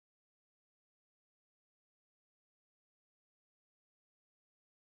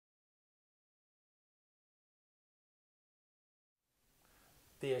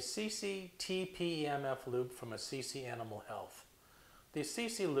The Assisi TPEMF loop from Assisi Animal Health. The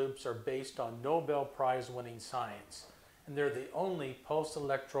Assisi loops are based on Nobel Prize winning science, and they're the only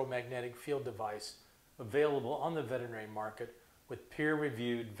pulse-electromagnetic field device available on the veterinary market with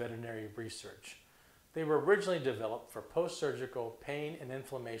peer-reviewed veterinary research. They were originally developed for post-surgical pain and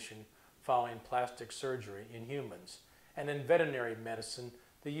inflammation following plastic surgery in humans, and in veterinary medicine,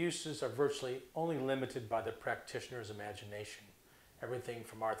 the uses are virtually only limited by the practitioner's imagination. Everything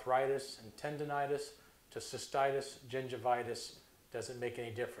from arthritis and tendinitis to cystitis, gingivitis, doesn't make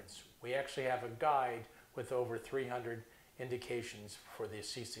any difference. We actually have a guide with over 300 indications for the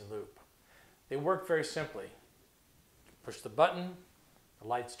Assisi loop. They work very simply. Push the button, the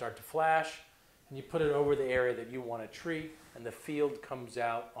lights start to flash, and you put it over the area that you want to treat, and the field comes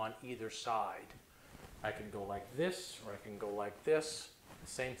out on either side. I can go like this, or I can go like this.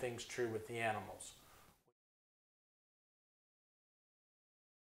 The same thing's true with the animals.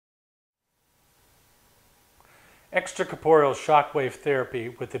 Extracorporeal shockwave therapy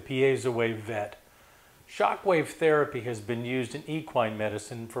with the piezo-wave vet. Shockwave therapy has been used in equine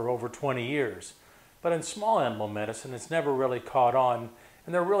medicine for over 20 years, but in small animal medicine it's never really caught on,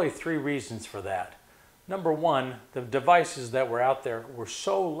 and there are really three reasons for that. Number one, the devices that were out there were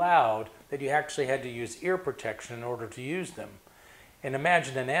so loud that you actually had to use ear protection in order to use them. And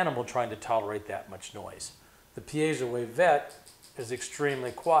imagine an animal trying to tolerate that much noise. The piezo-wave vet is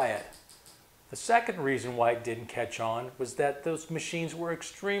extremely quiet. The second reason why it didn't catch on was that those machines were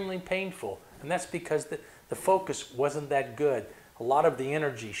extremely painful, and that's because the focus wasn't that good. A lot of the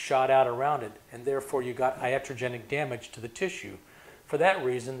energy shot out around it, and therefore you got iatrogenic damage to the tissue. For that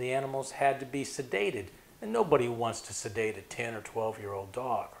reason, the animals had to be sedated, and nobody wants to sedate a 10 or 12-year-old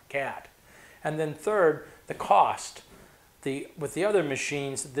dog or cat. And then third, the cost. With the other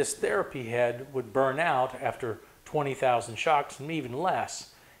machines, this therapy head would burn out after 20,000 shocks and even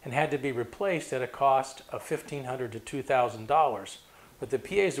less, and had to be replaced at a cost of $1,500 to $2,000. With the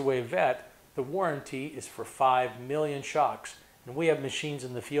piezo-wave vet, the warranty is for 5 million shocks, and we have machines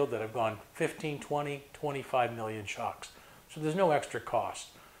in the field that have gone 15, 20, 25 million shocks. So there's no extra cost.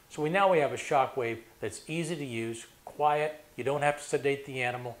 So now we have a shockwave that's easy to use, quiet, you don't have to sedate the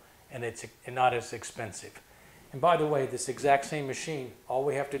animal, and it's not as expensive. And by the way, this exact same machine, all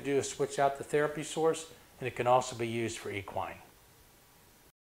we have to do is switch out the therapy source, and it can also be used for equine.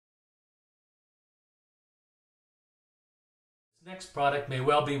 This next product may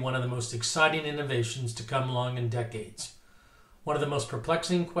well be one of the most exciting innovations to come along in decades. One of the most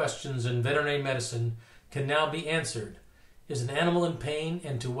perplexing questions in veterinary medicine can now be answered. Is an animal in pain,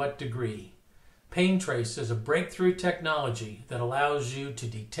 and to what degree? PainTrace is a breakthrough technology that allows you to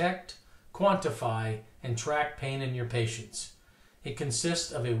detect, quantify, and track pain in your patients. It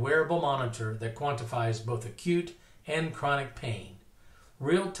consists of a wearable monitor that quantifies both acute and chronic pain.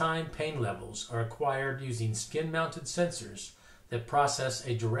 Real-time pain levels are acquired using skin-mounted sensors that process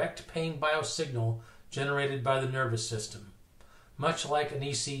a direct pain biosignal generated by the nervous system, much like an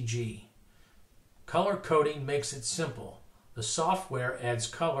ECG. Color coding makes it simple. The software adds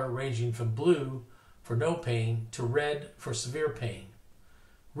color ranging from blue for no pain to red for severe pain.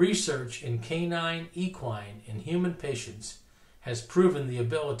 Research in canine, equine, and human patients has proven the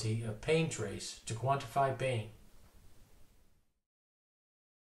ability of PainTrace to quantify pain.